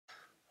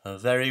A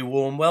very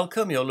warm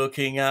welcome. You're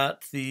looking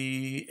at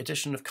the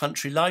edition of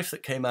Country Life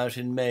that came out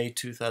in May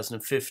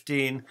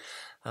 2015.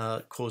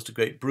 Caused a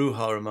great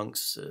brouhaha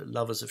amongst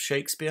lovers of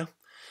Shakespeare.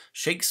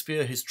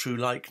 Shakespeare, his true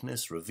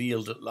likeness,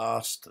 revealed at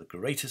last, the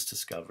greatest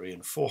discovery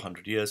in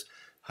 400 years,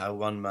 how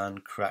one man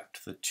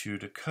cracked the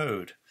Tudor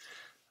code.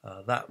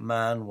 That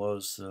man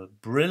was a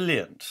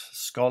brilliant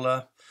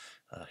scholar,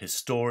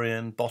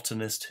 historian,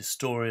 botanist,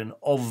 historian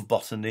of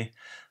botany,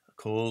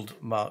 called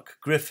Mark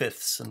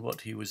Griffiths, and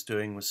what he was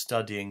doing was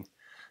studying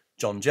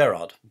John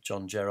Gerarde.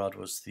 John Gerarde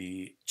was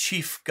the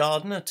chief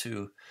gardener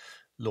to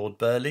Lord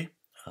Burleigh,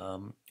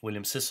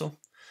 William Cecil,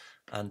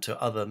 and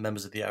to other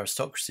members of the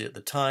aristocracy at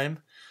the time.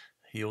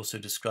 He also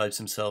describes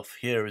himself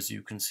here, as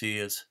you can see,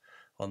 as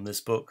on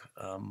this book,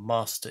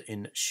 master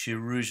in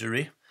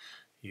chirurgery.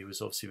 He was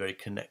obviously very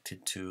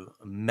connected to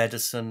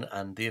medicine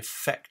and the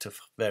effect of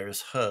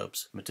various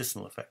herbs,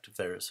 medicinal effect of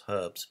various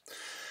herbs.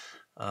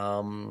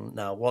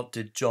 Now, what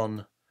did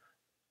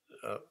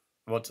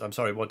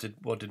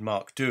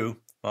Mark do?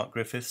 Mark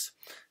Griffiths.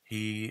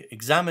 He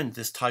examined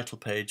this title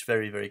page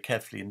very, very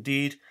carefully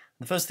indeed. And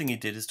the first thing he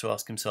did is to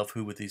ask himself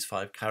who were these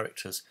 5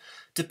 characters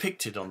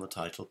depicted on the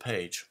title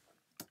page.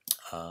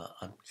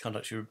 I can't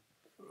actually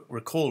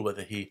recall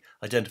whether he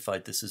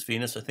identified this as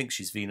Venus. I think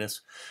she's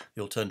Venus.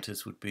 The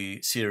alternatives would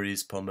be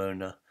Ceres,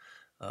 Pomona,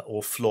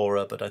 or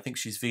Flora, but I think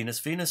she's Venus.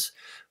 Venus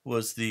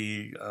was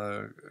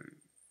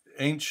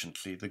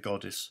anciently the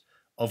goddess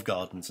of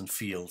gardens and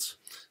fields.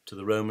 To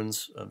the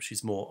Romans,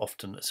 she's more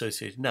often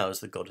associated now as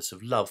the goddess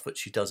of love, but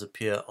she does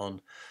appear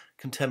on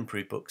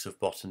contemporary books of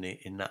botany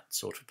in that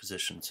sort of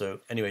position.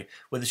 So anyway,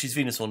 whether she's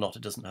Venus or not,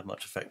 it doesn't have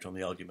much effect on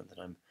the argument that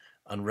I'm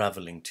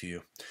unravelling to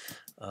you.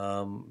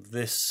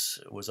 This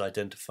was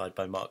identified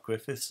by Mark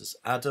Griffiths as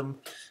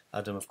Adam.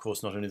 Adam, of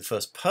course, not only the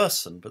first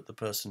person, but the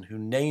person who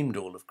named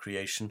all of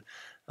creation,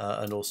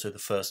 and also the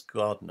first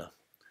gardener.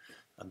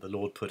 And the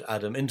Lord put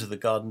Adam into the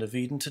Garden of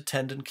Eden to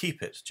tend and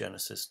keep it,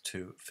 Genesis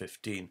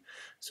 2:15.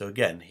 So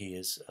again, he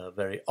is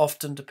very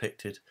often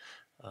depicted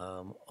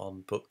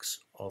on books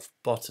of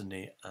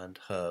botany and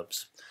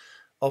herbs.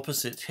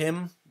 Opposite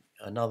him,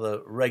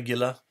 another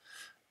regular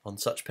on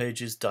such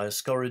pages,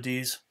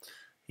 Dioscorides.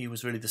 He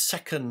was really the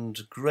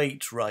second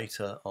great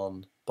writer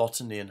on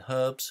botany and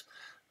herbs,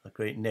 a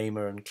great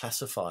namer and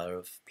classifier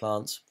of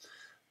plants.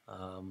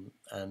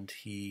 And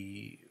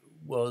he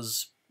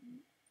was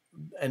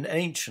an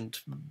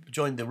ancient,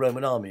 joined the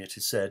Roman army, it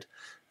is said,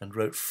 and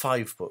wrote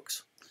 5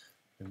 books,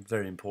 and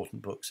very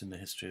important books in the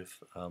history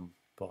of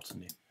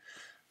botany.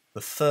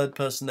 The third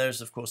person there is,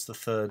 of course, the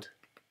third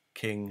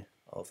king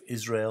of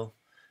Israel,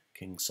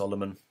 King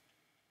Solomon,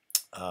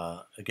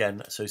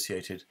 again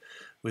associated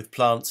with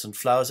plants and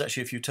flowers.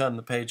 Actually, if you turn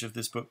the page of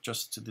this book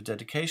just to the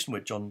dedication,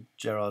 where John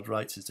Gerarde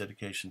writes his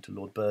dedication to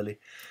Lord Burleigh,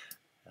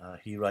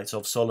 he writes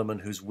of Solomon,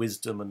 whose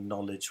wisdom and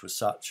knowledge were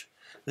such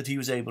that he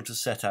was able to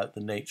set out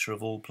the nature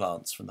of all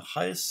plants, from the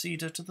highest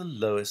cedar to the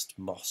lowest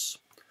moss.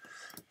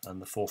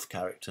 And the 4th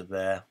character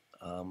there,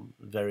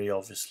 very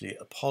obviously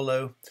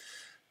Apollo.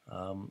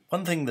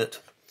 One thing that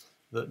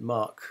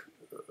Mark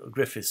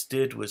Griffiths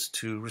did was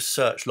to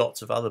research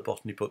lots of other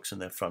botany books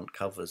and their front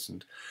covers,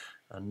 and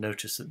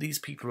notice that these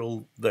people are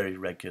all very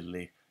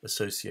regularly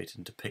associated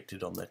and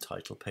depicted on their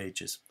title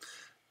pages.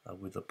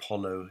 With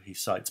Apollo, he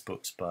cites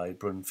books by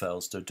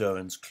Brunfels,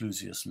 Dodoens,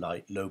 Clusius,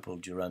 Light, Lobel,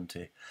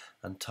 Durante,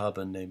 and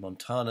Tabernet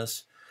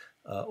Montanus,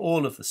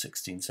 all of the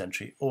 16th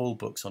century, all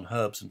books on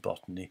herbs and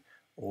botany,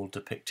 all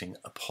depicting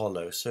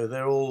Apollo. So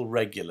they're all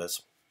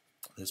regulars.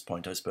 At this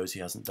point, I suppose he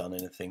hasn't done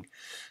anything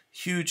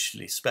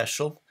hugely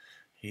special.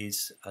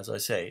 He's, as I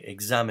say,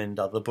 examined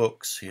other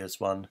books. He has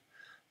one,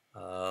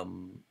 a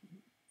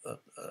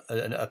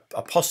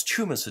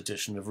posthumous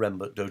edition of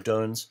Rembert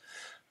Dodoens,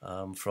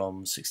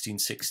 from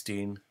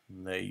 1616,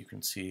 and there you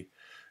can see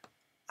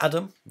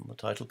Adam on the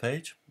title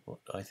page. What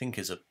I think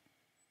is a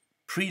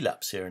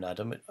prelapse here in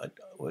Adam.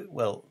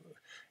 Well,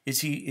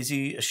 is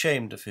he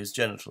ashamed of his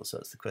genitals?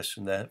 That's the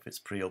question there. If it's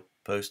pre or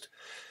post,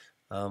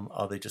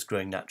 are they just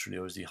growing naturally,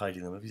 or is he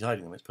hiding them? If he's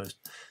hiding them, it's post.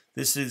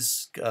 This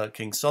is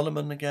King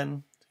Solomon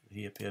again.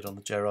 He appeared on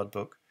the Gerarde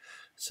book.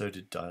 So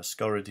did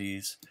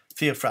Dioscorides.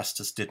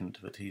 Theophrastus didn't,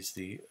 but he's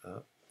the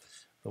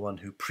one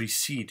who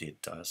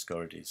preceded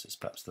Dioscorides as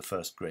perhaps the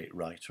first great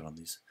writer on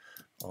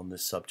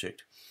this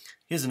subject.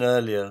 Here's an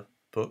earlier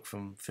book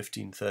from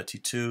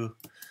 1532.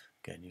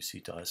 Again, you see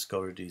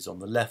Dioscorides on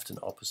the left, and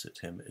opposite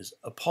him is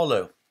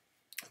Apollo.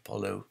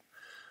 Apollo,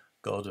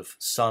 god of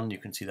sun. You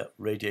can see that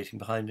radiating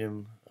behind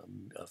him,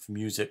 of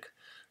music,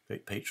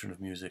 great patron of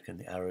music and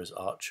the arrows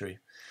archery.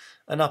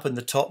 And up in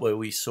the top, where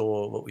we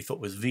saw what we thought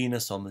was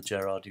Venus on the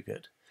Gerarde, you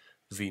get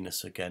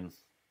Venus again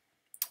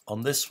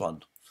on this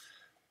one.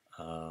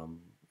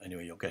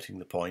 Anyway, you're getting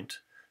the point.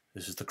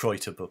 This is the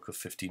Kreuter book of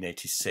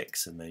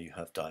 1586, and there you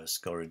have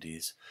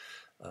Dioscorides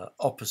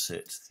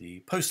opposite the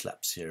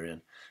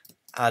post-lapsarian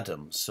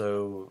Adam.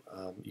 So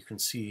you can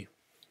see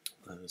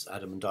there's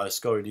Adam and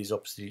Dioscorides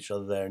opposite each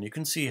other there, and you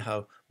can see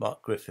how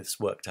Mark Griffiths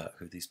worked out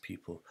who these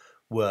people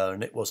were,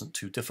 and it wasn't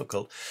too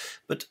difficult.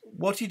 But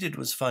what he did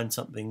was find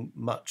something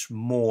much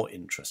more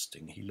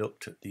interesting. He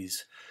looked at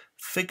these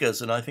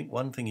figures, and I think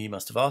one thing he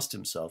must have asked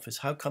himself is,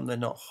 how come they're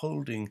not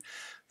holding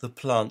the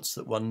plants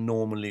that one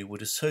normally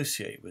would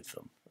associate with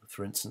them?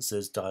 For instance,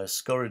 there's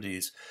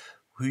Dioscorides,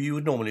 who you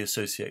would normally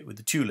associate with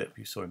the tulip.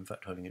 You saw him, in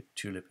fact, holding a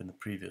tulip in the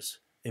previous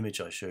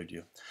image I showed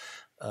you.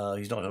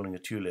 He's not holding a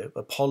tulip.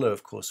 Apollo,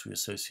 of course, we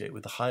associate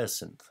with the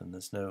hyacinth, and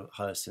there's no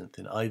hyacinth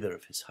in either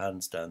of his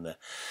hands down there.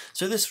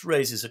 So this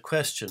raises a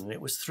question, and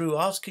it was through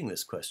asking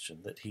this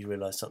question that he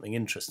realised something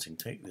interesting.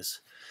 Take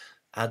this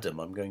Adam.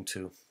 I'm going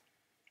to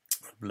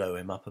blow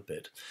him up a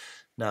bit.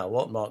 Now,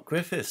 what Mark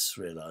Griffiths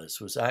realised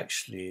was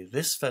actually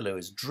this fellow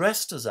is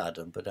dressed as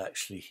Adam, but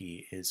actually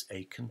he is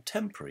a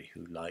contemporary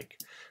who, like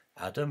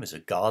Adam, is a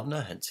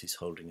gardener, hence he's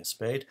holding a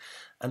spade.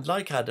 And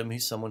like Adam,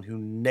 he's someone who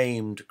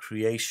named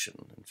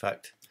creation. In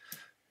fact,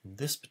 in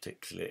this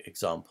particular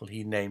example,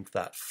 he named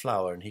that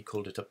flower and he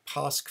called it a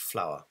Pasch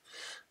flower.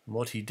 And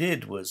what he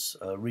did was,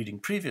 reading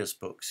previous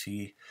books,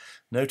 he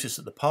noticed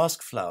that the Pasch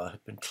flower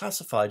had been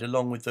classified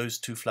along with those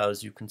two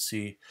flowers you can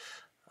see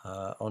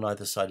on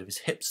either side of his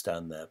hips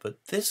down there. But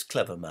this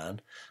clever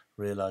man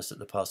realised that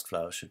the Pasch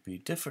flower should be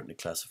differently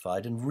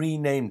classified and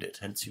renamed it.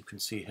 Hence you can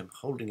see him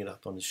holding it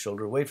up on his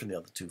shoulder away from the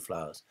other two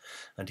flowers.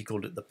 And he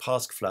called it the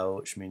Pasch flower,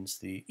 which means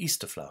the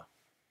Easter flower.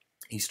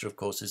 Easter, of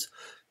course, is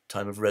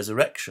time of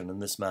resurrection,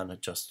 and this man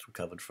had just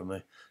recovered from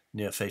a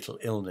near-fatal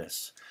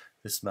illness.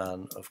 This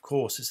man, of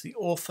course, is the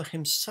author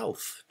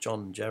himself,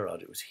 John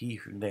Gerarde. It was he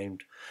who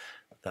named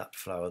that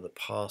flower the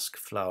Pasch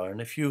flower.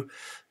 And if you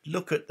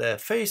look at their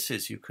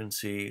faces, you can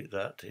see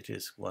that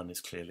one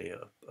is clearly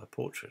a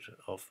portrait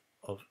of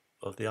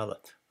the other.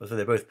 Well,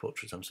 they're both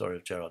portraits, I'm sorry,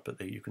 of Gerard,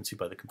 but you can see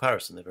by the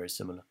comparison they're very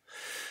similar.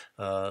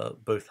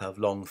 Both have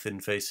long, thin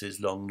faces,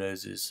 long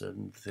noses,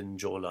 and thin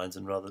jawlines,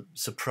 and rather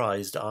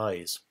surprised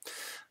eyes.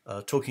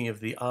 Talking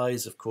of the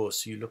eyes, of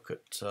course, you look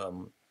at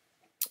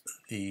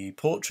the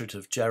portrait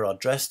of Gerard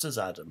dressed as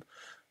Adam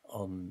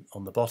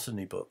on the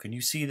botany book, and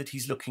you see that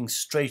he's looking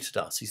straight at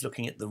us. He's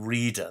looking at the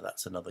reader.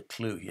 That's another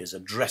clue. He is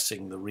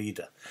addressing the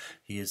reader.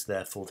 He is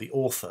therefore the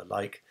author.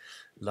 Like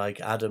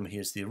Adam, he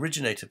is the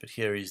originator, but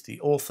here he's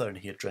the author, and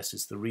he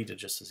addresses the reader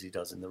just as he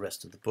does in the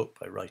rest of the book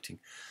by writing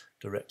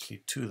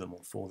directly to them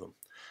or for them.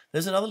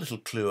 There's another little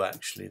clue,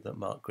 actually, that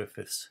Mark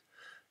Griffiths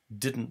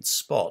didn't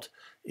spot.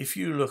 If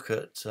you look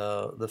at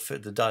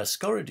the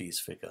Dioscorides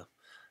figure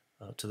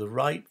to the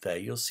right there,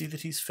 you'll see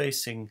that he's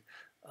facing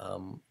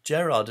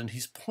Gerard, and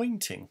he's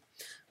pointing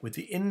with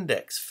the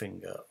index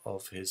finger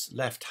of his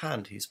left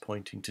hand. He's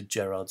pointing to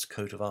Gerard's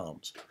coat of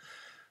arms.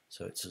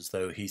 So it's as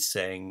though he's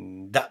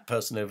saying, that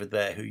person over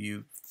there who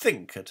you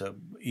think at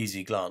an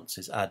easy glance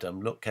is Adam,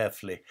 look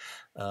carefully,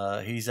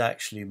 he's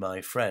actually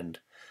my friend,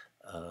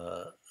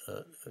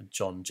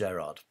 John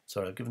Gerard.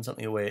 Sorry, I've given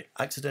something away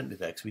accidentally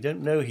there, because we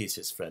don't know he's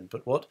his friend,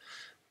 but what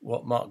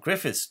Mark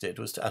Griffiths did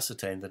was to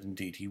ascertain that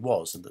indeed he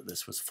was, and that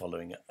this was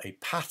following a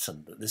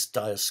pattern, that this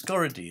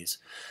Dioscorides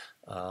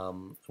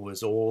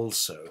was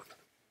also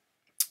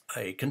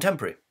a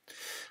contemporary.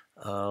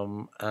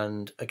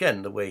 And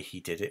again, the way he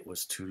did it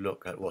was to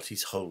look at what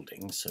he's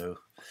holding. So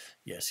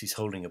yes, he's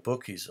holding a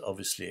book. He's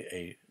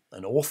obviously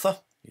an author.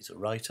 He's a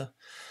writer.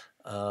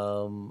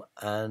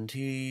 And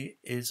he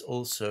is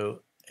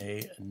also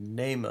a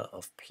namer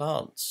of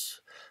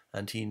plants.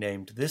 And he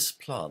named this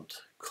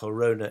plant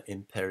Corona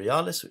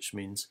Imperialis, which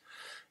means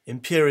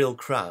imperial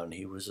crown.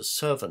 He was a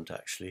servant,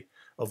 actually,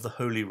 of the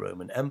Holy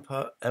Roman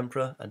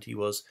Emperor, and he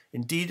was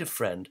indeed a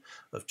friend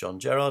of John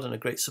Gerard and a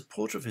great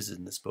supporter of his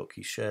in this book.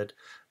 He shared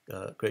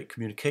great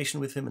communication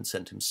with him and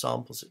sent him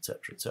samples,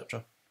 etc.,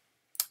 etc.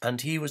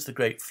 And he was the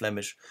great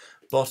Flemish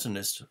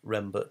botanist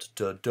Rembert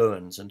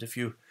Dodoens. And if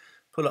you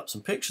pull up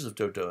some pictures of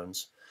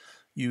Dodoens,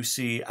 you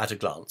see at a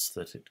glance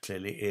that it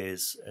clearly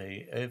is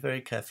a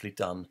very carefully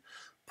done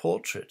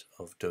portrait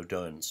of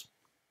Dodoens.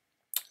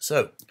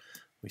 So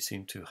we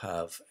seem to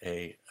have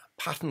a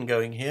pattern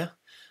going here.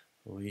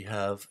 We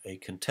have a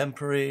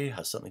contemporary,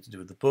 has something to do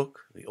with the book,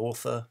 the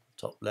author,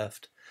 top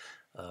left,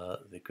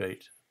 the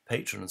great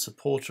patron and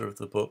supporter of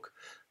the book,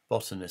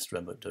 botanist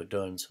Rembert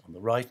Dodoens on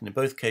the right, and in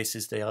both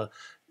cases they are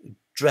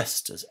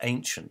dressed as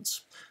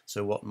ancients.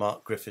 So what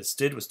Mark Griffiths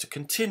did was to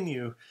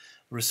continue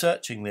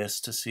researching this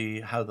to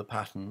see how the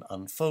pattern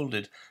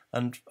unfolded,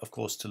 and of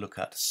course to look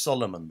at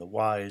Solomon, the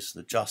wise,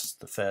 the just,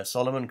 the fair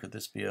Solomon. Could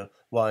this be a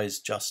wise,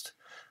 just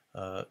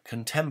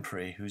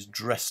contemporary who's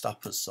dressed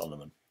up as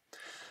Solomon?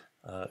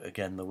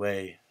 Again, the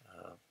way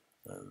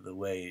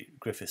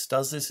Griffiths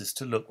does this is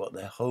to look what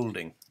they're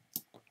holding.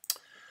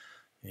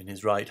 In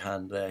his right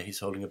hand there, he's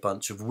holding a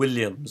bunch of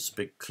Williams,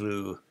 big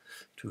clue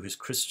to his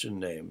Christian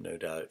name, no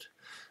doubt.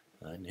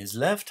 In his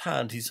left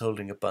hand, he's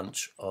holding a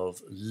bunch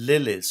of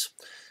lilies.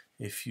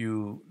 If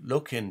you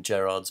look in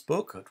Gerard's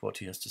book at what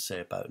he has to say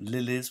about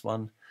lilies,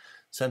 one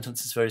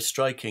sentence is very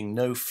striking.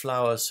 No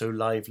flower so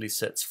lively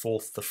sets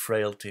forth the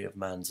frailty of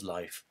man's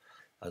life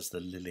as the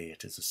lily.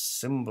 It is a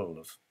symbol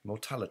of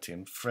mortality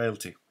and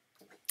frailty.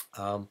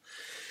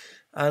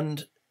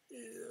 And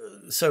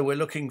So we're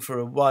looking for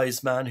a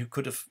wise man who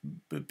could have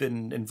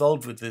been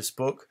involved with this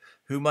book,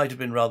 who might have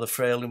been rather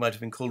frail, who might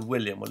have been called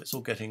William. Well, it's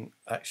all getting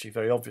actually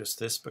very obvious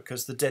this,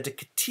 because the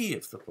dedicatee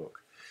of the book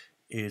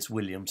is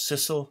William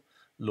Cecil,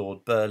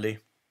 Lord Burleigh,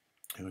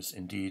 who was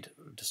indeed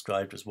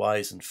described as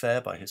wise and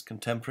fair by his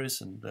contemporaries,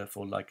 and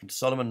therefore likened to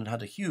Solomon, and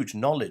had a huge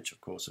knowledge,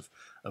 of course,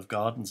 of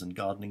gardens and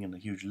gardening, and a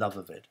huge love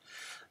of it.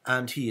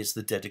 And he is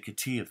the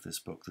dedicatee of this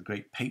book, the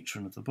great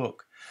patron of the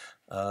book.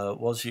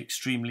 Was he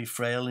extremely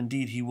frail?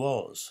 Indeed he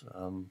was.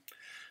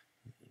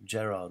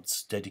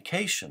 Gerarde's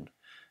dedication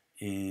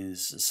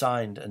is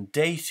signed and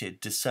dated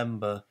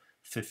December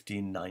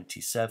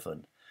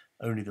 1597.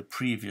 Only the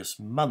previous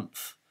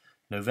month,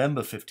 November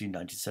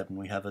 1597,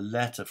 we have a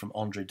letter from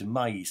André de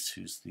Maïs,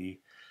 who's the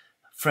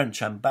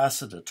French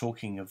ambassador,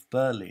 talking of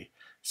Burleigh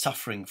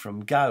suffering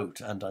from gout,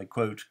 and I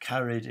quote,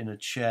 carried in a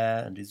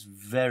chair and is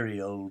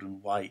very old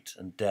and white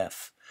and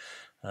deaf.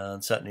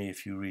 And certainly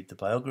if you read the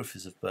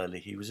biographies of Burleigh,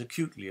 he was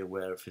acutely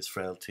aware of his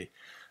frailty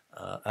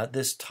at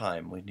this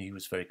time when he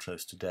was very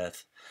close to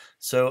death.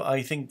 So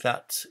I think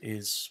that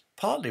is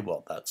partly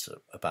what that's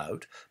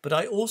about, but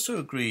I also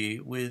agree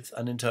with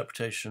an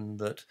interpretation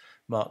that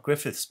Mark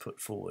Griffiths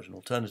put forward, an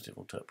alternative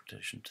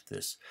interpretation to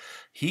this.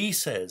 He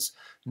says,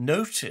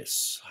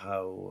 notice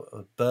how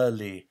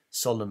Burleigh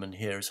Solomon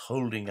here is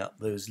holding up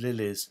those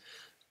lilies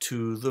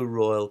to the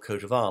royal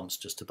coat of arms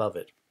just above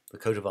it, the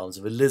coat of arms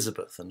of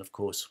Elizabeth, and of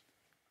course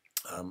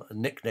a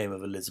nickname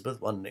of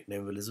Elizabeth, one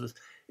nickname of Elizabeth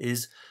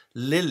is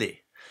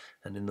Lily.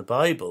 And in the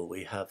Bible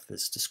we have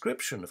this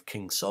description of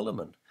King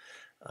Solomon,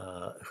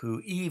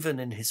 who even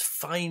in his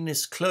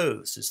finest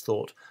clothes is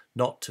thought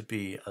not to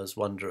be as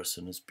wondrous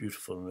and as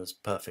beautiful and as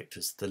perfect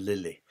as the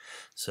lily.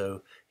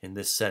 So in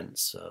this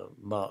sense,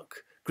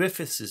 Mark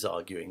Griffiths is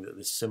arguing that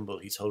this symbol,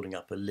 he's holding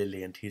up a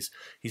lily and he's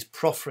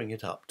proffering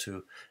it up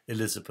to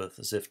Elizabeth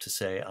as if to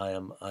say, I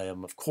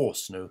am of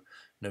course no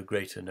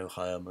greater, no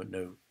higher,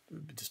 no,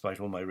 despite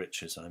all my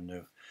riches,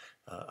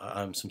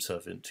 I'm some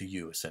servant to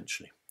you,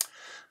 essentially.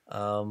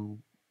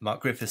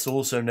 Mark Griffiths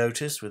also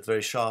noticed with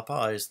very sharp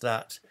eyes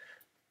that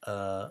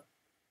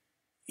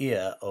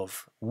ear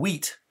of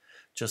wheat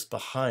just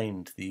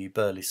behind the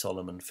Burleigh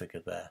Solomon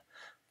figure there,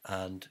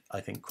 and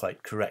I think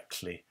quite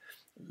correctly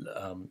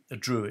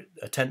drew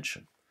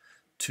attention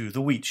to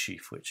the wheat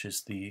sheaf, which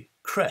is the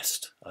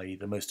crest, i.e.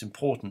 the most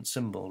important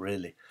symbol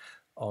really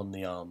on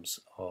the arms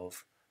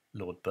of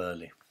Lord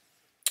Burleigh.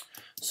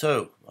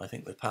 So I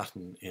think the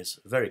pattern is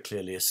very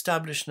clearly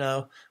established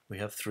now. We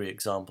have three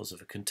examples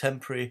of a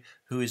contemporary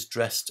who is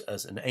dressed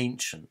as an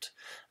ancient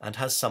and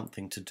has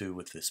something to do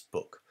with this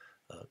book.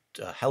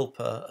 A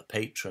helper, a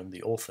patron,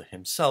 the author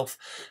himself,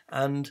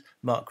 and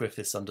Mark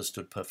Griffiths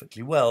understood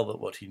perfectly well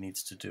that what he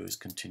needs to do is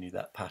continue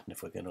that pattern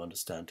if we're going to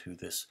understand who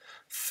this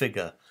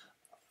figure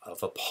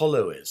of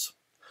Apollo is.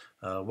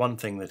 One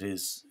thing that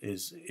is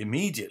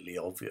immediately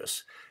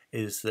obvious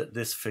is that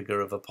this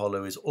figure of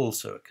Apollo is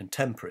also a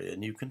contemporary,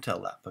 and you can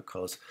tell that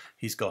because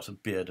he's got a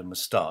beard and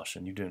moustache,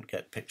 and you don't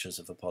get pictures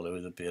of Apollo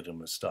with a beard and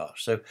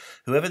moustache. So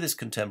whoever this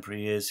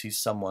contemporary is, he's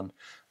someone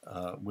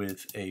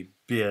with a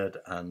beard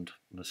and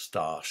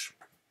moustache.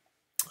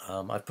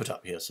 I've put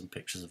up here some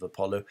pictures of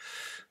Apollo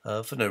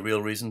for no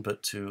real reason,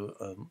 but to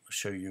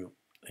show you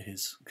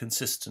his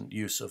consistent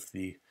use of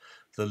the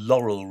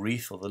laurel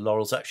wreath, or the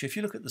laurels. Actually, if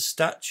you look at the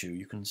statue,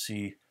 you can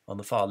see on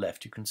the far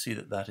left, you can see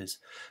that that is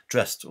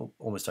dressed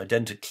almost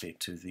identically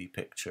to the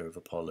picture of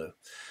Apollo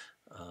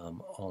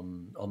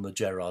on the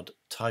Gerarde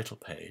title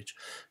page.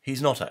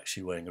 He's not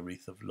actually wearing a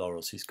wreath of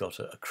laurels. He's got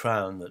a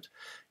crown that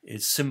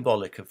is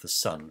symbolic of the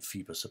sun,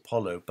 Phoebus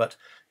Apollo. But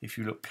if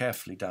you look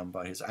carefully down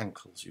by his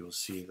ankles, you'll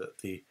see that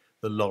the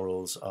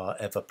laurels are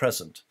ever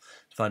present.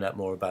 To find out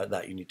more about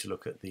that, you need to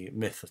look at the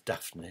myth of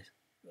Daphne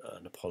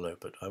and Apollo,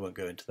 but I won't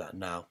go into that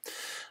now.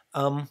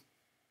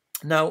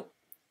 Now,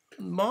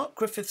 Mark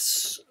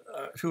Griffiths,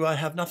 who I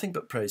have nothing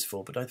but praise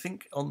for, but I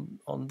think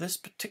on this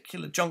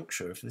particular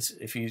juncture,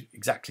 if he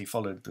exactly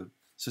followed the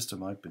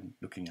system I've been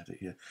looking at it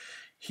here,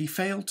 he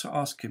failed to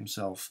ask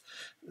himself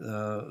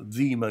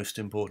the most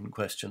important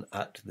question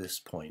at this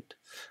point.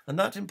 And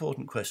that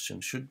important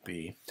question should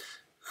be,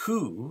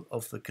 who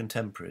of the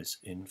contemporaries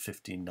in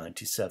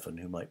 1597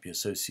 who might be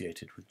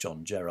associated with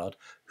John Gerarde,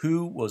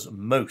 who was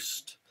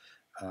most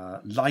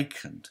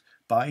likened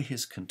by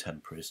his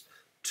contemporaries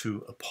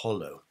to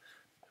Apollo?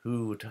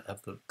 Who would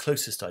have the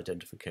closest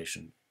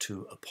identification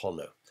to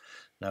Apollo?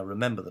 Now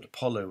remember that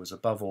Apollo was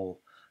above all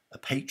a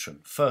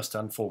patron, first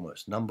and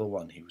foremost. Number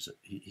one, he was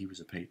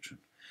a patron.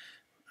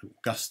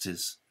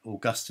 St.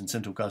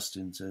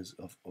 Augustine says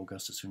of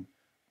Augustus,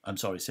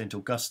 St.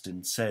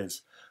 Augustine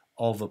says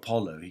of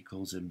Apollo, he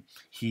calls him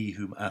he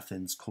whom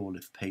Athens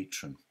calleth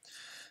patron.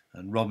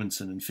 And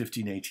Robinson in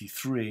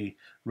 1583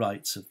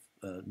 writes of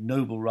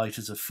noble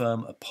writers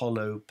affirm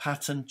Apollo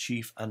pattern,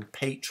 chief, and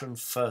patron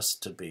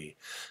first to be.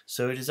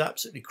 So it is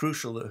absolutely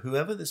crucial that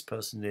whoever this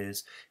person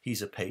is,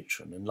 he's a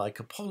patron. And like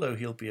Apollo,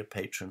 he'll be a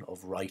patron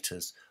of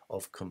writers,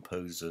 of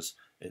composers,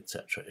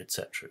 etc.,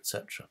 etc.,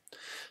 etc.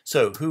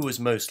 So who was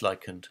most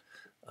likened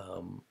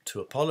to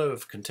Apollo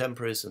of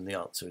contemporaries? And the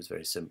answer is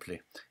very simply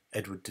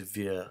Edward de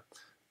Vere,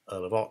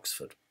 Earl of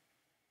Oxford.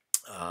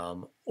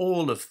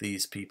 All of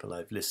these people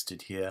I've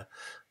listed here,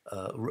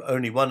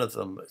 only one of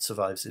them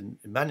survives in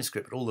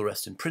manuscript, but all the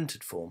rest in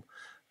printed form,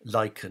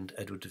 likened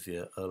Edward de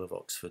Vere, Earl of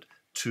Oxford,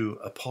 to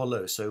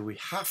Apollo. So we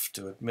have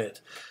to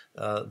admit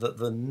that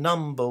the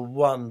number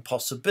one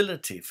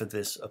possibility for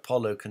this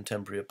Apollo,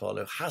 contemporary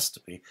Apollo, has to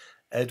be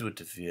Edward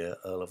de Vere,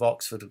 Earl of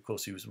Oxford. Of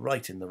course, he was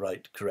right in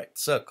the correct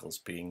circles,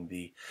 being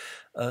the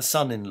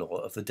son-in-law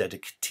of the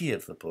dedicatee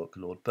of the book,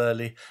 Lord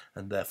Burleigh,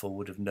 and therefore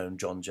would have known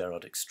John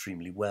Gerarde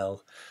extremely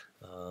well.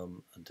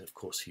 And of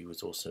course, he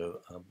was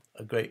also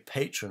a great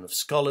patron of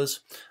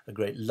scholars, a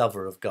great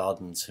lover of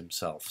gardens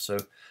himself. So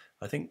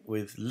I think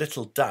with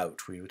little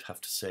doubt we would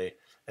have to say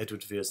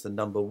Edward de Vere is the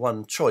number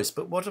one choice.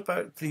 But what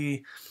about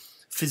the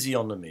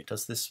physiognomy?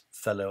 Does this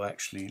fellow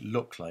actually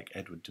look like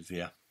Edward de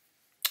Vere?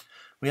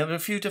 We have a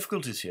few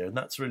difficulties here, and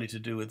that's really to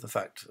do with the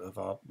fact of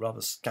our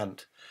rather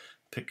scant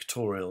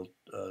pictorial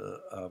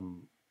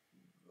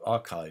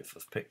archive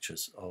of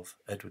pictures of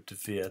Edward de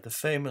Vere. The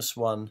famous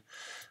one,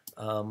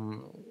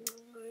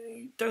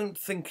 I don't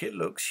think it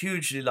looks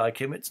hugely like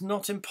him. It's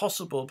not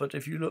impossible, but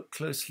if you look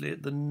closely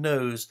at the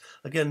nose,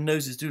 again,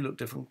 noses do look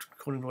different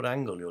according to what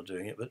angle you're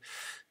doing it, but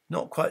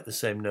not quite the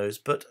same nose.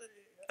 But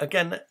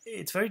again,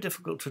 it's very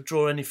difficult to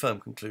draw any firm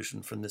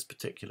conclusion from this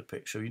particular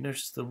picture. You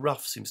notice the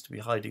ruff seems to be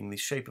hiding the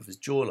shape of his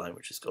jawline,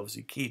 which is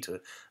obviously key to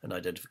an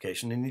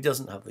identification, and he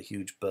doesn't have the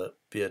huge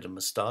beard and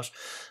moustache,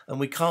 and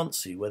we can't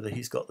see whether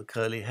he's got the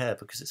curly hair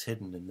because it's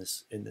hidden in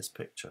this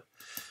picture.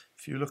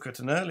 If you look at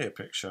an earlier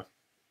picture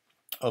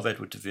of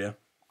Edward de Vere,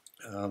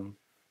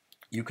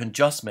 you can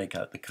just make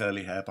out the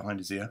curly hair behind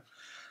his ear.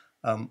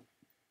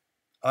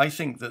 I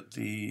think that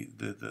the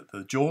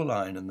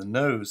jawline and the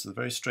nose, the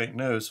very straight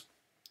nose,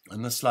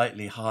 and the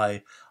slightly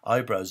high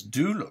eyebrows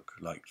do look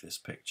like this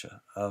picture.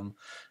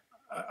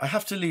 I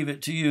have to leave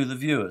it to you, the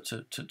viewer,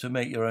 to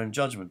make your own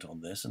judgment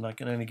on this, and I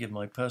can only give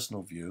my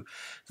personal view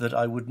that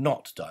I would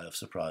not die of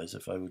surprise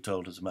if I were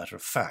told as a matter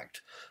of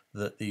fact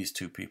that these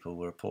two people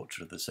were a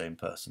portrait of the same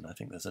person. I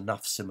think there's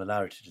enough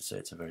similarity to say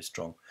it's a very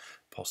strong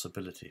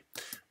possibility.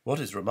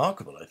 What is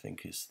remarkable, I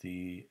think, is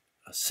the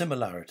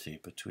similarity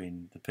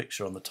between the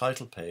picture on the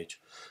title page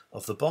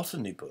of the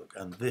botany book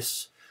and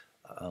this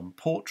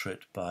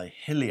portrait by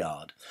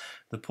Hilliard.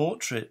 The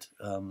portrait,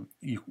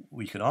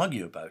 we can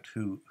argue about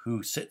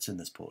who sits in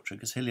this portrait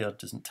because Hilliard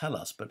doesn't tell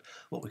us, but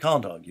what we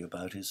can't argue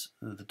about is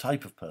the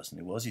type of person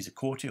he was. He's a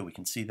courtier, we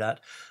can see that.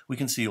 We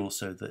can see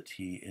also that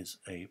he is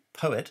a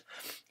poet.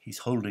 He's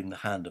holding the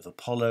hand of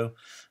Apollo.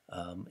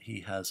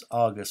 He has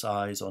Argus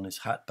eyes on his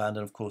hatband,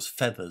 and of course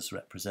feathers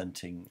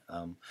representing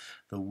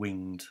the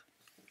winged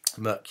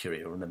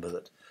Mercury. Remember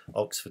that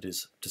Oxford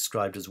is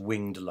described as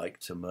winged like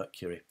to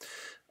Mercury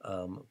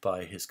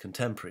by his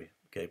contemporary,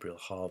 Gabriel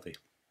Harvey.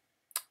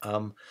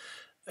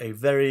 A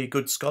very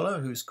good scholar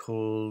who's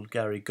called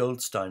Gary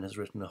Goldstein has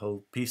written a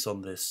whole piece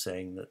on this,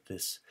 saying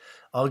that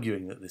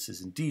arguing that this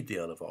is indeed the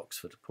Earl of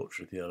Oxford, a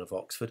portrait of the Earl of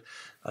Oxford.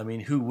 I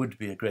mean, who would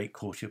be a great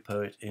courtier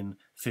poet in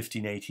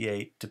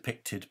 1588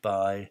 depicted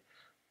by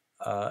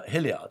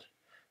Hilliard?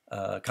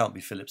 Can't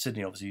be Philip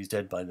Sidney, obviously he's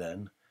dead by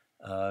then.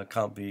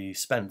 Can't be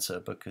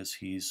Spencer because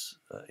he's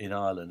in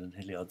Ireland and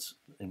Hilliard's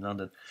in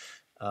London.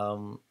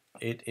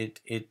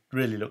 It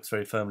really looks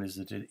very firmly as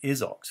that it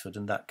is Oxford,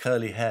 and that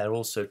curly hair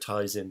also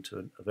ties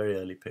into a very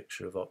early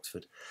picture of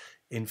Oxford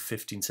in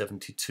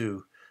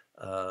 1572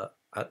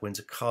 at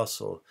Windsor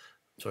Castle.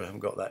 Sorry, I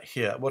haven't got that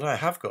here. What I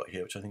have got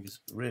here, which I think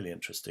is really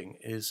interesting,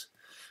 is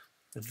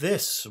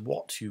this.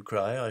 What, you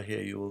cry, I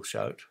hear you all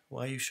shout.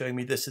 Why are you showing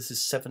me this? This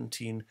is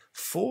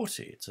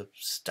 1740. It's a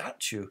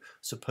statue,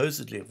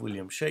 supposedly of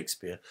William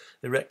Shakespeare,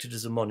 erected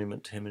as a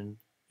monument to him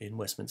in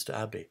Westminster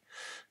Abbey.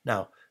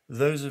 Now,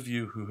 those of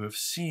you who have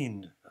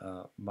seen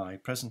my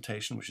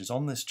presentation, which is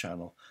on this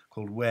channel,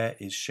 called Where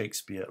is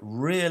Shakespeare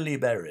Really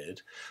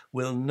Buried,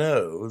 will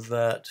know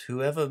that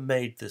whoever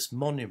made this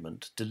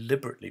monument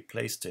deliberately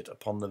placed it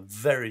upon the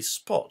very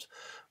spot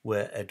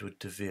where Edward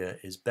de Vere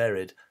is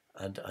buried.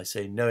 And I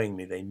say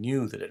knowingly, they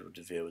knew that Edward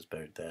de Vere was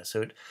buried there.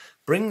 So it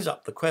brings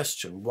up the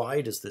question,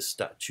 why does this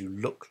statue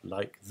look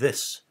like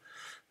this?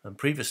 And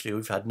previously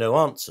we've had no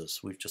answers.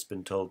 We've just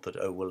been told that,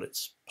 oh, well,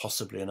 it's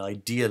possibly an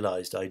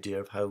idealised idea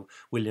of how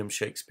William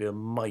Shakespeare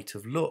might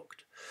have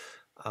looked.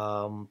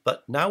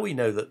 But now we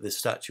know that this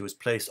statue was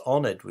placed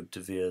on Edward de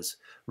Vere's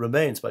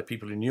remains by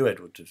people who knew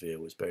Edward de Vere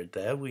was buried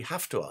there. We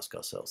have to ask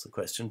ourselves the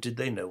question, did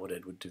they know what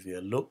Edward de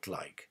Vere looked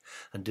like?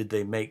 And did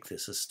they make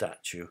this a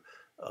statue,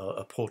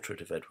 a portrait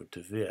of Edward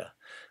de Vere?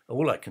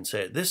 All I can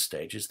say at this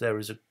stage is there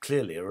is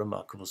clearly a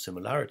remarkable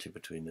similarity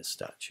between this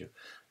statue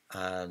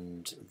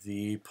and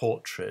the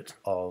portrait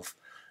of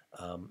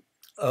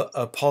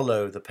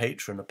Apollo, the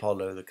patron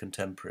Apollo, the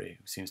contemporary,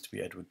 who seems to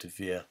be Edward de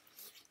Vere,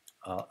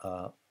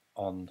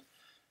 on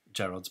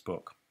Gerarde's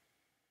book.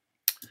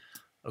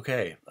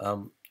 Okay,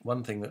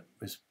 one thing that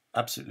is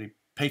absolutely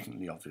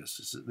patently obvious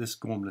is that this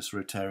gormless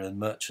Rotarian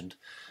merchant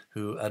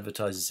who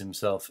advertises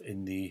himself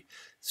in the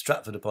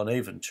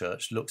Stratford-upon-Avon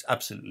church looks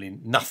absolutely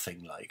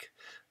nothing like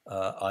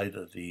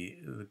either the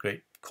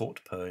great court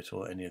poet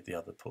or any of the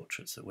other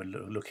portraits that we're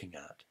looking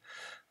at.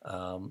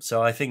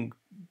 So I think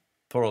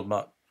poor old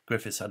Mark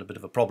Griffiths had a bit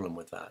of a problem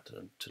with that,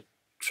 and to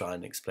try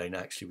and explain,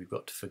 actually, we've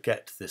got to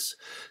forget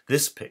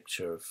this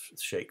picture of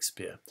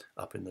Shakespeare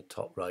up in the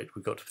top right.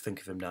 We've got to think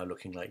of him now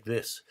looking like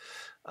this.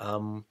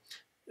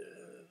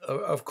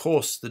 Of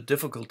course, the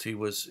difficulty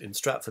was in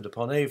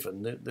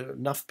Stratford-upon-Avon.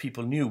 Enough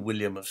people knew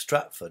William of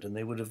Stratford, and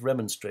they would have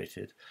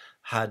remonstrated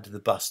had the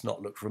bust not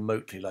looked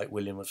remotely like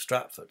William of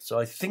Stratford. So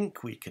I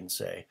think we can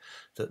say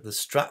that the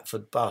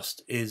Stratford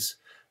bust is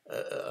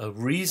a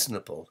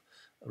reasonable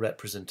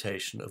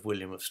representation of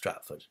William of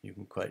Stratford. You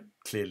can quite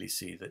clearly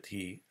see that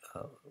he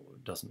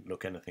doesn't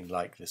look anything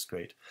like this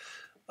great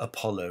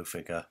Apollo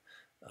figure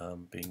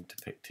being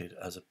depicted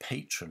as a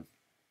patron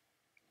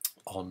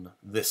on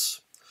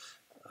this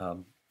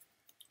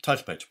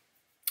title page.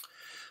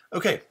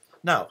 Okay,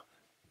 now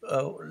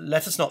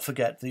let us not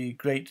forget the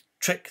great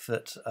trick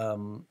that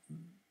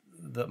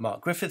that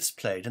Mark Griffiths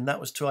played, and that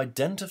was to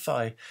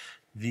identify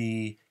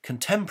the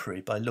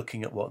contemporary by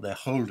looking at what they're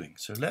holding.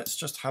 So let's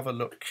just have a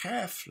look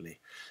carefully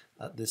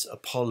at this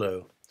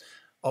Apollo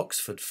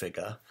Oxford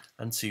figure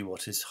and see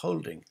what he's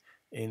holding.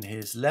 In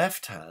his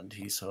left hand,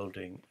 he's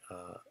holding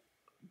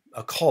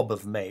a cob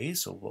of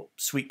maize, or what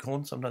sweet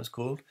corn sometimes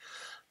called.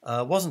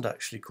 Wasn't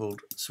actually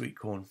called sweet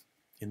corn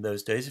in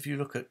those days. If you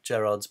look at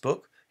Gerarde's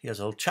book, he has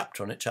a whole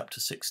chapter on it, chapter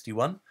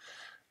 61,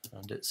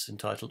 and it's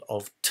entitled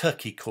Of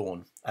Turkey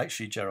Corn.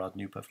 Actually, Gerarde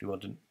knew perfectly well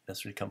it didn't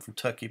necessarily come from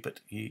Turkey, but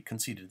he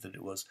conceded that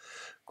it was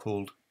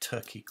called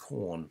turkey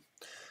corn.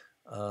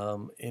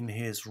 In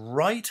his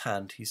right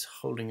hand, he's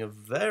holding a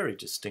very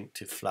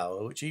distinctive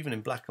flower, which even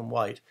in black and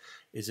white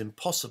is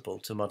impossible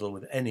to muddle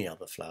with any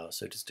other flower,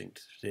 so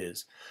distinct it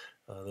is.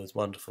 Those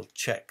wonderful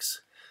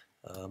checks.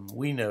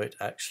 We know it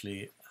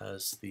actually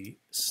as the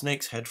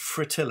snake's head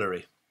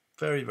fritillary.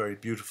 Very, very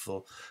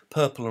beautiful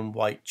purple and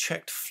white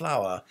checked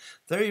flower.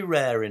 Very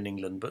rare in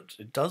England, but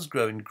it does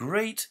grow in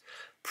great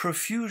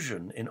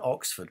profusion in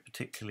Oxford,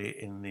 particularly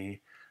in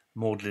the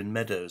Magdalen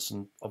Meadows.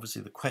 And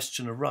obviously the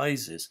question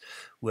arises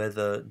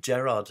whether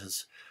Gerarde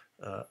has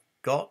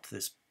got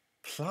this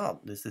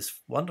plant,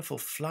 this wonderful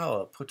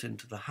flower put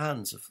into the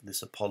hands of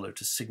this Apollo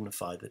to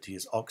signify that he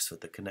is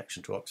Oxford, the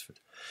connection to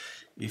Oxford.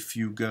 If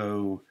you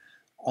go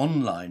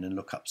online and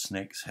look up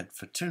snake's head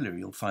fritillary,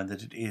 you'll find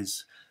that it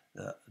is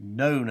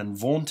known and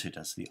vaunted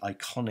as the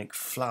iconic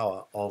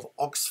flower of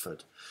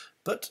Oxford.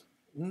 But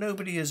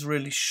nobody is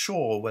really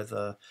sure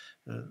whether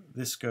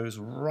this goes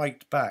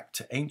right back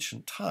to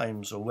ancient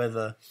times, or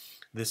whether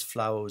this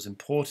flower was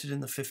imported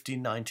in the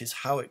 1590s,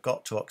 how it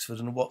got to Oxford,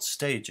 and what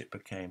stage it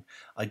became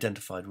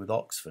identified with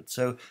Oxford.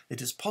 So it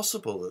is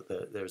possible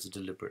that there is a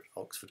deliberate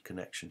Oxford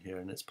connection here,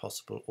 and it's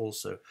possible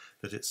also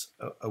that it's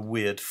a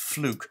weird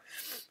fluke.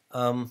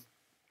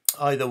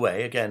 Either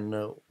way,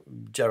 again,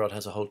 Gerarde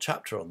has a whole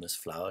chapter on this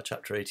flower,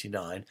 chapter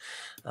 89,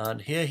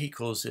 and here he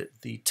calls it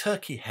the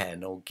turkey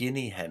hen or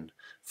guinea hen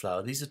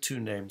flower. These are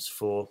two names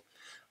for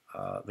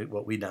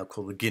what we now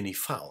call the guinea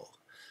fowl,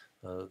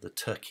 the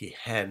turkey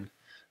hen.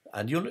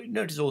 And you'll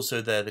notice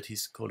also there that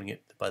he's calling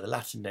it by the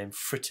Latin name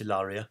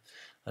fritillaria,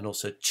 and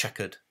also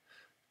checkered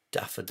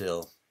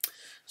daffodil.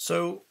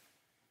 So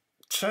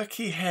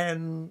turkey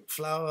hen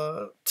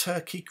flower,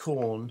 turkey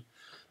corn,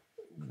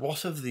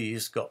 what have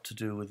these got to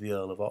do with the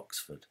Earl of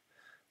Oxford?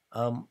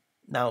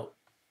 Now,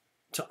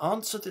 to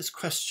answer this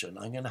question,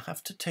 I'm going to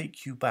have to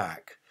take you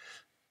back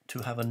to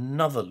have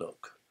another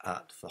look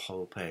at the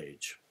whole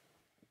page.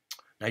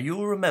 Now,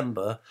 you'll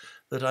remember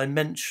that I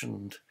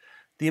mentioned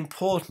the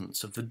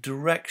importance of the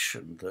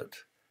direction that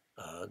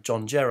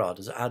John Gerarde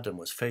as Adam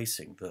was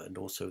facing, and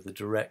also the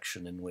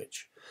direction in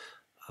which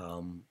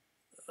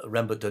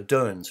Rembert de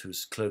Doens,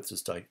 who's clothed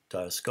as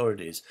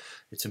Dioscorides,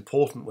 it's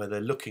important where they're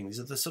looking. These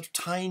are the sort of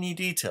tiny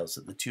details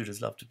that the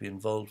Tudors love to be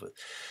involved with.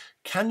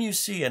 Can you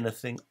see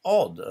anything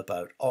odd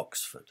about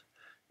Oxford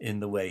in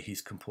the way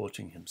he's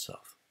comporting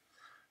himself?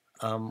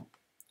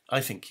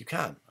 I think you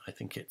can. I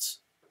think it's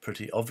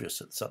pretty obvious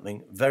that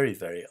something very,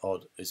 very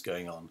odd is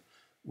going on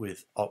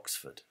with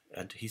Oxford,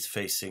 and he's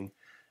facing,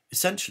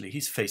 essentially,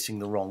 he's facing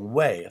the wrong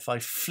way. If I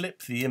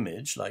flip the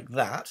image like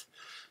that,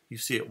 you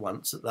see at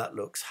once that that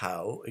looks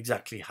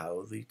exactly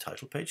how the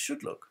title page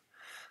should look.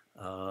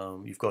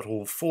 You've got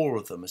all four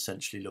of them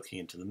essentially looking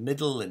into the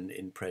middle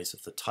in praise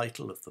of the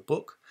title of the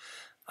book.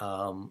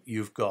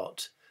 You've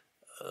got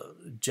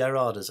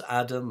Gerarde as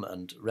Adam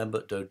and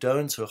Rembert de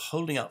Doens, who are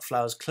holding out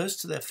flowers close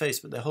to their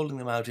face, but they're holding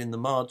them out in the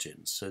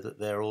margins so that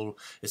they're all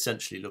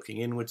essentially looking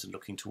inwards and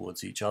looking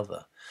towards each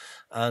other.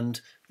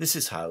 And this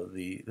is how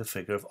the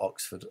figure of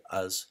Oxford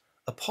as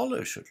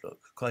Apollo should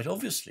look. Quite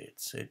obviously,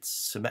 it's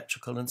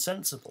symmetrical and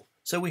sensible.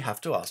 So we have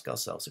to ask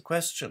ourselves a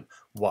question.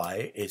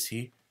 Why is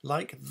he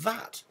like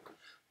that?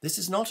 This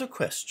is not a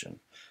question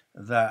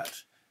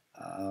that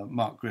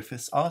Mark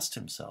Griffiths asked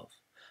himself,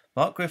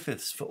 Mark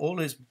Griffiths, for all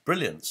his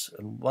brilliance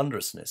and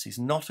wondrousness, he's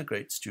not a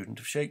great student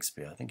of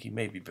Shakespeare. I think he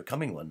may be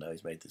becoming one now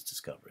he's made this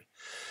discovery.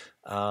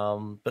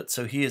 But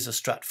so he is a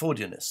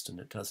Stratfordianist, and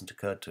it hasn't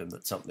occurred to him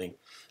that something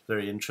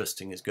very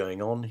interesting is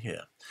going on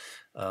here.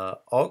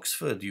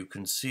 Oxford, you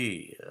can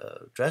see,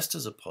 dressed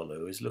as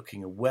Apollo, is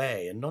looking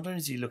away, and not only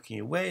is he looking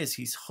away, is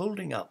he's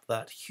holding up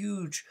that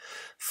huge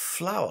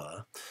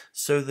flower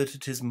so that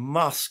it is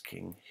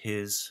masking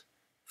his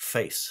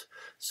face,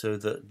 so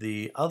that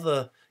the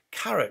other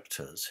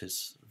characters,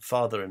 his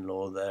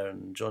father-in-law there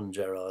and John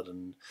Gerarde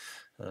and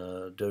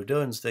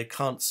Dodoens, they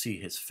can't see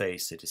his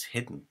face. It is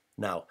hidden.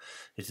 Now,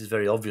 it is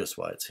very obvious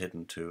why it's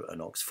hidden to an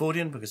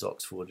Oxfordian, because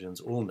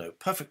Oxfordians all know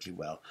perfectly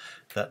well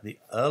that the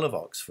Earl of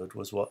Oxford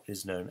was what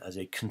is known as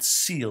a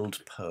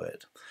concealed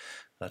poet.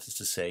 That is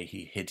to say,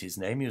 he hid his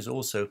name. He was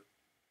also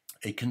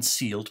a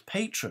concealed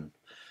patron.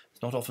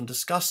 It's not often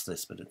discussed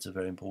this, but it's a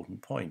very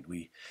important point.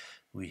 We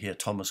hear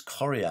Thomas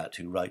Coriat,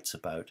 who writes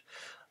about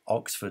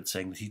Oxford,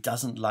 saying that he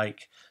doesn't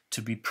like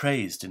to be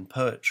praised in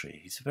poetry.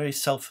 He's very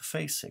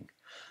self-effacing.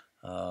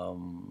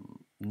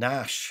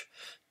 Nash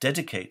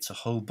dedicates a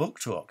whole book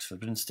to Oxford,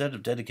 but instead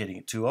of dedicating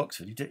it to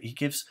Oxford, he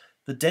gives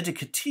the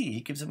dedicatee,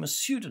 he gives him a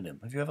pseudonym.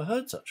 Have you ever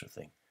heard such a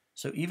thing?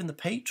 So even the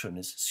patron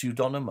is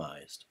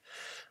pseudonymized.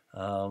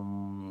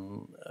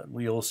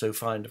 We also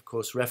find, of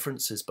course,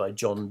 references by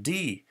John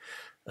Dee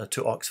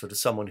to Oxford as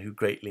someone who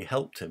greatly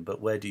helped him,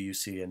 but where do you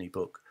see any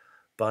book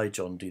by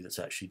John Dee that's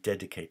actually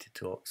dedicated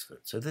to Oxford?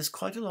 So there's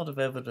quite a lot of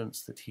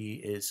evidence that he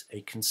is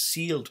a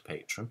concealed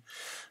patron,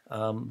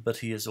 but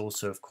he is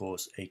also, of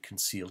course, a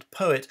concealed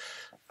poet,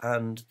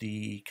 and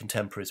the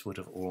contemporaries would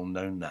have all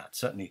known that.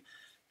 Certainly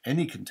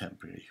any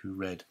contemporary who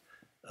read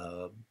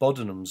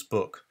Bodenham's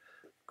book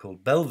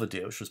called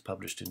Belvedere, which was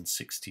published in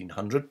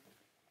 1600,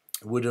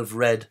 would have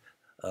read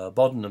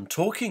Bodenham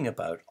talking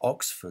about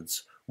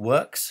Oxford's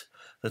works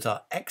that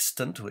are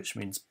extant, which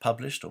means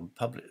published or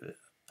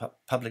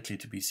publicly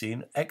to be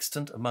seen,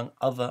 extant among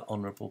other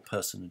honourable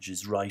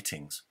personages'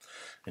 writings.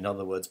 In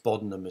other words,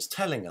 Bodenham is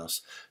telling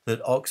us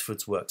that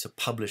Oxford's works are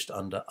published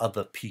under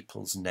other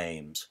people's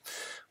names.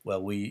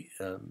 Well, we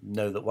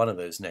know that one of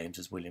those names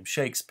is William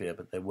Shakespeare,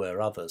 but there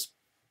were others.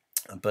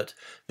 But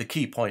the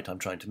key point I'm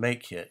trying to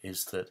make here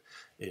is that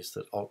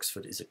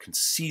Oxford is a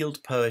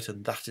concealed poet,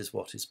 and that is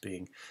what is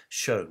being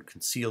shown.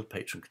 Concealed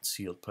patron,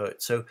 concealed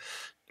poet. So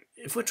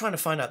if we're trying to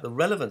find out the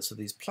relevance of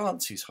these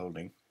plants he's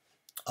holding,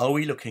 are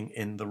we looking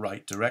in the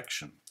right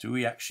direction? Do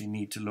we actually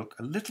need to look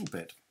a little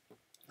bit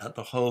at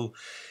the whole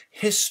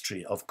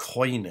history of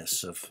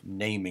coyness, of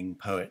naming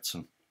poets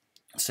and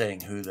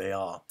saying who they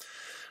are?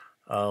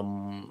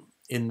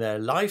 In their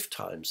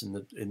lifetimes,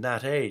 in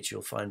that age,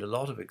 you'll find a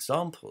lot of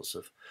examples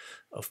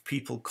of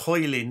people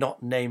coyly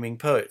not naming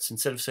poets.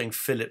 Instead of saying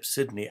Philip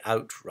Sidney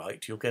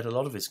outright, you'll get a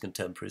lot of his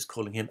contemporaries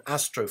calling him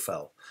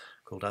Astrophel,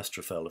 called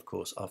Astrophel, of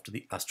course, after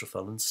the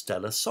Astrophel and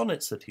Stella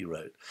sonnets that he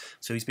wrote.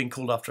 So he's been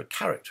called after a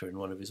character in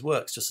one of his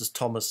works, just as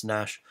Thomas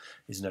Nash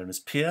is known as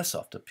Pierce,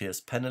 after Pierce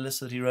Penniless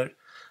that he wrote.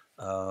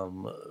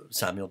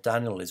 Samuel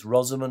Daniel is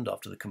Rosamond,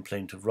 after the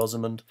Complaint of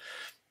Rosamond.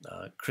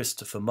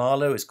 Christopher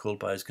Marlowe is called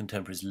by his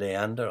contemporaries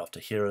Leander,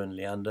 after Hero and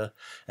Leander.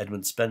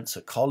 Edmund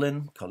Spenser,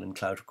 Colin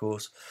Clout, of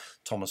course.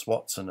 Thomas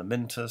Watson,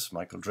 Amintus.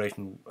 Michael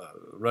Drayton,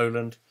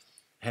 Roland.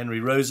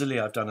 Henry Rosalie,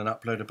 I've done an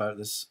upload about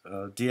this,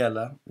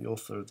 Diella, the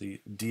author of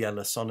the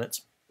Diella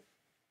sonnets.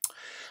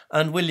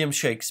 And William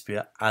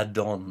Shakespeare,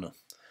 Adon,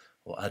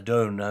 or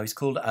Adone. Now he's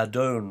called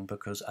Adone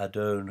because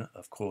Adone,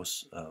 of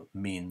course,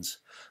 means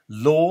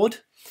Lord,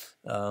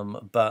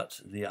 but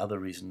the other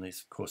reason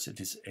is, of course, it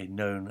is a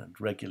known and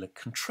regular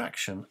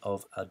contraction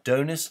of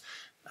Adonis,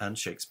 and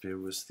Shakespeare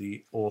was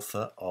the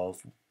author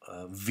of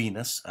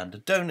Venus and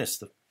Adonis,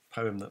 the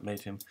poem that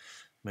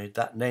made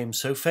that name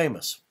so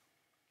famous.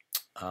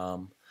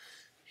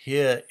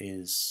 Here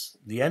is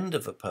the end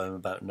of a poem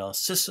about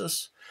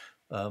Narcissus,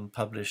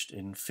 published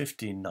in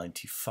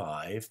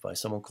 1595 by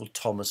someone called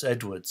Thomas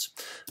Edwards.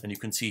 And you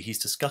can see he's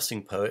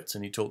discussing poets,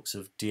 and he talks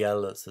of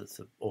Diella,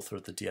 the author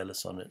of the Diella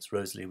sonnets.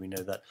 Rosalie, we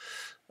know that.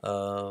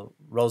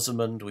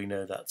 Rosamond, we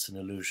know that's an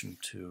allusion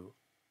to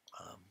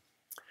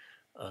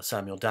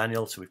Samuel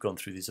Daniel. So we've gone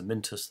through these.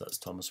 Amintus, that's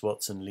Thomas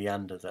Watson.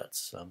 Leander,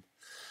 that's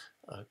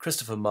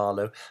Christopher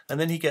Marlowe. And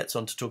then he gets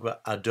on to talk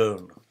about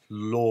Adone.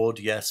 Lord,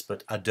 yes,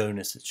 but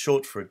Adonis. It's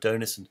short for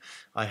Adonis, and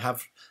I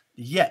have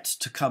yet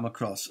to come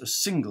across a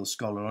single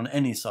scholar on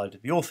any side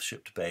of the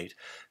authorship debate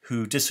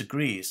who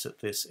disagrees that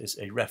this is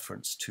a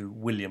reference to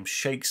William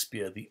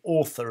Shakespeare, the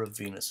author of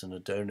Venus and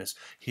Adonis,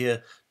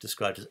 here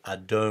described as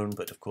Adone,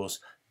 but of course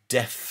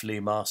deftly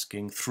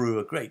masking, through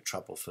a great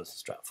trouble for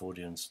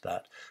Stratfordians,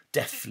 that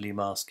deftly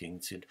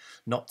masking,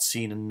 not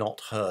seen and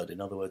not heard.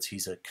 In other words,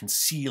 he's a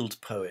concealed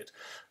poet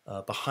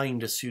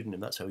behind a pseudonym.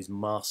 That's how he's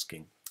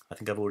masking. I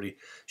think I've already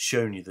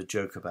shown you the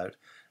joke about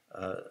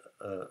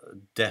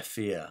deaf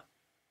ear,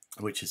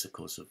 which is, of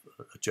course, a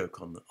joke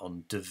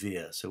on De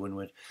Vere. So when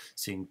we're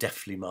seeing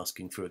deftly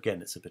masking through,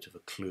 again, it's a bit of a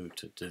clue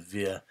to De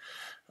Vere.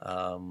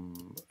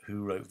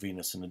 who wrote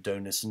Venus and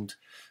Adonis,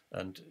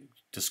 and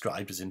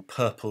described as in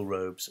purple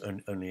robes.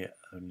 Only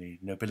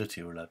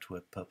nobility were allowed to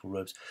wear purple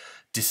robes.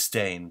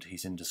 Disdained,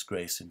 he's in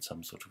disgrace in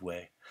some sort of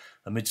way.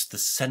 Amidst the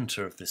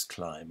centre of this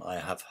clime, I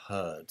have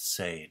heard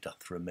say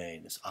doth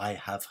remain. As I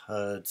have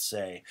heard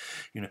say,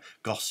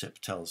 gossip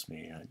tells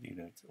me,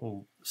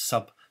 all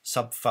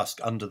subfusk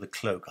under the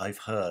cloak. I've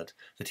heard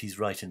that he's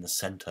right in the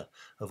centre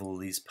of all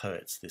these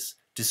poets, this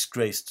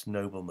disgraced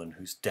nobleman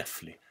who's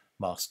deftly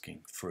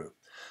masking through.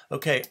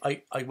 Okay,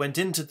 I went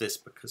into this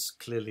because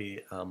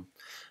clearly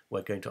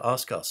we're going to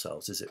ask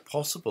ourselves, is it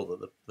possible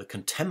that the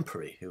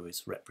contemporary who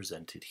is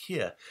represented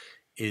here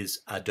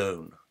is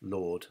Adon,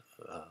 Lord,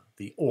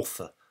 the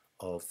author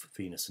of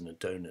Venus and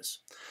Adonis?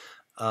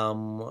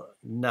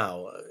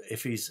 Now,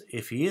 if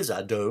he is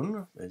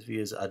Adon, if he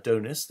is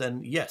Adonis,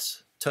 then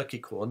yes, turkey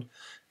corn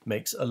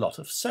makes a lot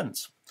of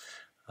sense.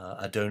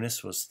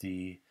 Adonis was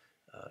the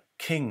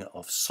king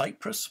of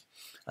Cyprus,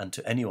 and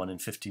to anyone in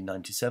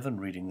 1597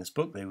 reading this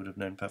book, they would have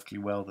known perfectly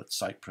well that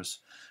Cyprus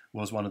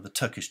was one of the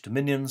Turkish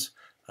dominions,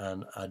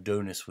 and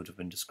Adonis would have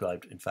been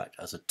described, in fact,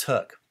 as a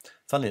Turk.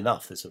 Funnily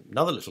enough, there's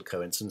another little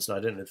coincidence, and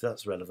I don't know if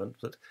that's relevant,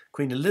 but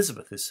Queen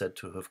Elizabeth is said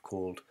to have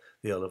called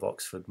the Earl of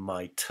Oxford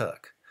my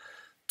Turk.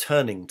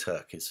 Turning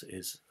Turk is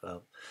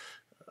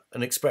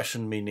an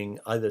expression meaning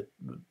either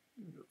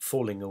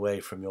falling away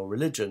from your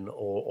religion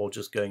or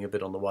just going a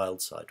bit on the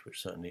wild side,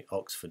 which certainly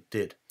Oxford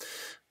did.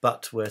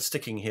 But we're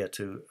sticking here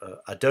to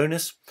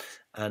Adonis,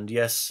 and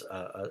yes,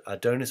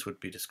 Adonis would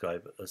be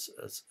described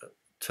as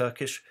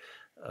Turkish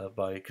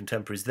by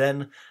contemporaries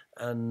then,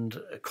 and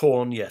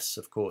corn, yes,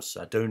 of course,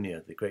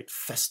 Adonia, the great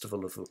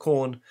festival of the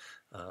corn.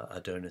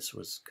 Adonis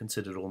was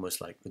considered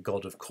almost like the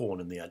god of corn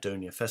in the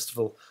Adonia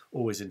festival,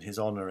 always in his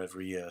honour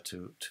every year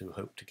to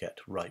hope to get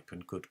ripe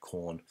and good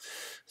corn.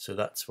 So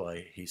that's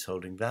why he's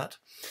holding that.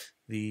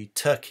 The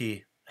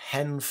turkey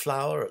hen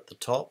flower at the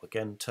top,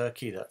 again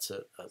Turkey, that's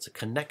a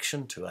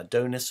connection to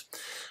Adonis,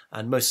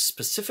 and most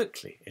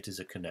specifically it is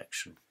a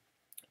connection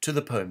to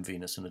the poem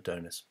Venus and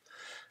Adonis.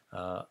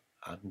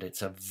 And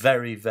it's a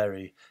very,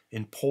 very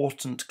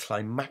important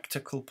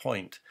climactical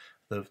point.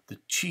 The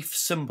chief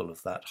symbol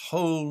of that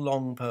whole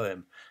long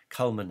poem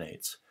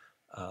culminates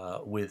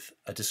with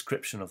a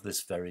description of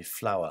this very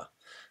flower.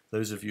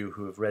 Those of you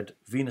who have read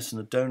Venus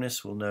and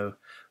Adonis will know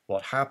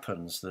what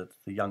happens, that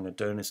the young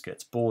Adonis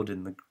gets bored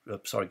in the,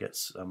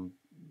 gets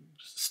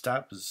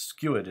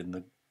skewered in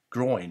the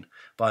groin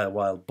by a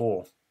wild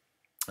boar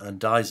and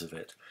dies of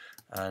it.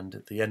 And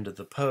at the end of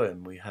the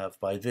poem we have,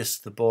 by this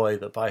the boy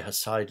that by her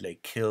side lay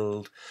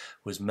killed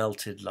was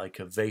melted like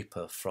a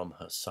vapour from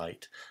her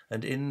sight,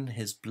 and in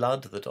his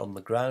blood that on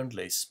the ground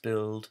lay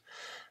spilled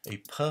a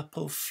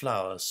purple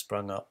flower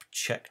sprung up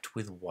checked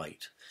with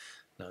white.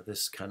 Now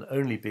this can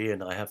only be,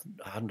 and I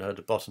hadn't heard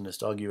a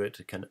botanist argue it,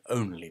 it can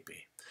only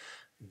be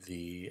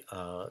the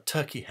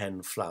turkey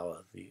hen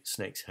flower, the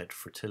snake's head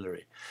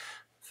fritillary,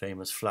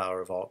 famous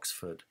flower of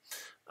Oxford.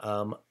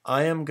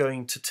 I am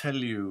going to tell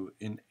you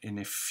in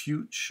a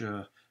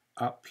future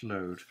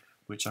upload,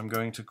 which I'm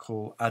going to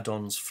call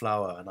Adon's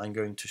Flower, and I'm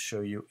going to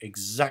show you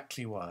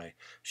exactly why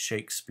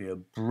Shakespeare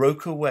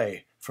broke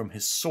away from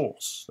his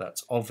source,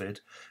 that's Ovid,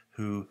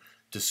 who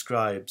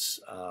describes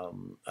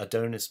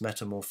Adonis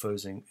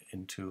metamorphosing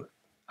into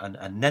an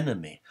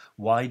anemone.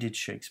 Why did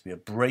Shakespeare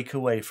break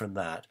away from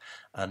that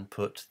and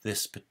put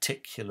this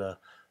particular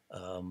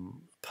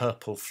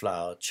purple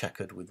flower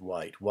checkered with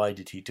white? Why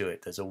did he do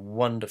it? There's a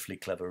wonderfully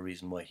clever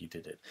reason why he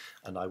did it,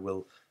 and I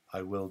will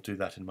do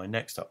that in my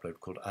next upload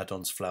called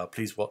Adon's Flower.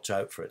 Please watch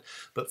out for it.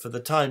 But for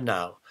the time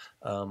now,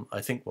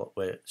 I think what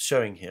we're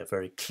showing here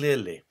very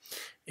clearly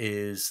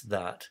is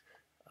that,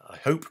 I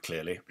hope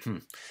clearly,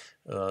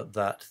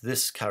 that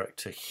this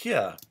character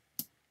here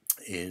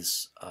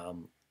is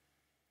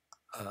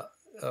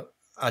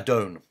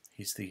Adon.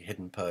 He's the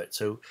hidden poet.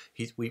 So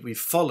we've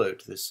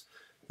followed this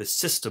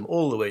system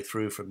all the way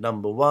through. From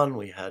number 1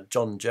 we had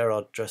John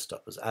Gerarde dressed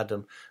up as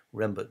Adam,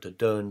 Rembert de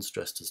Dones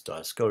dressed as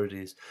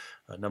Dioscorides.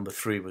 Number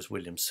 3 was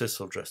William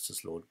Cecil dressed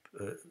as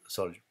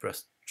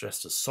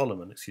dressed as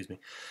Solomon, excuse me.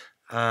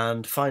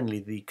 And finally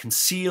the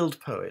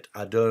concealed poet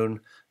Adon,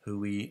 who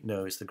we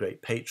know is the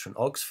great patron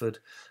Oxford,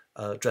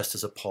 dressed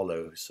as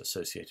Apollo, who's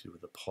associated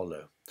with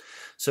Apollo.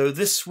 So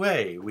this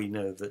way we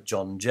know that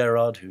John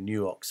Gerarde, who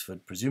knew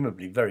Oxford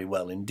presumably very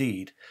well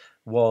indeed,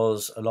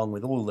 was, along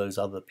with all those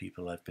other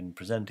people I've been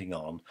presenting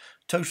on,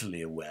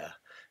 totally aware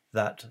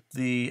that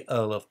the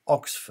Earl of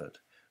Oxford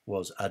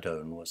was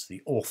Adon, was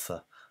the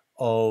author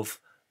of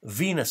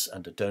Venus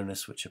and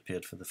Adonis, which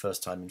appeared for the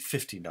first time in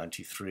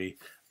 1593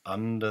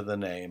 under the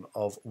name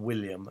of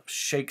William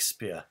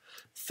Shakespeare.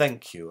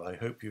 Thank you. I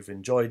hope you've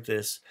enjoyed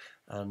this,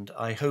 and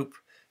I hope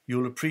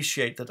you'll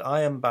appreciate that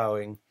I am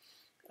bowing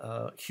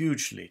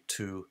hugely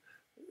to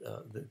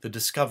the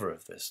discoverer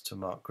of this, to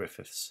Mark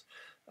Griffiths.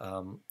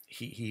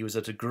 He was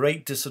at a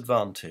great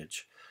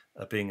disadvantage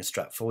being a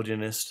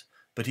Stratfordianist,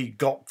 but he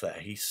got there.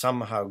 He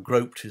somehow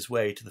groped his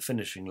way to the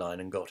finishing line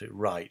and got it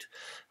right.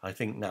 I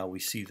think now we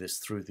see this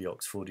through the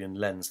Oxfordian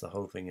lens. The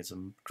whole thing is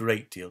a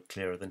great deal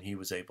clearer than he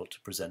was able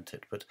to present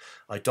it. But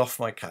I doff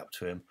my cap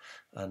to him,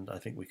 and I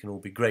think we can all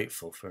be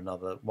grateful for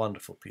another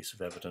wonderful piece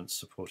of evidence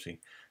supporting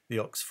the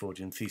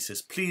Oxfordian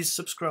thesis. Please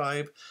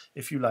subscribe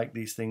if you like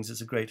these things.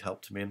 It's a great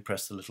help to me, and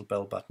press the little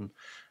bell button.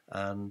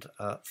 And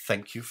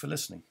thank you for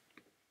listening.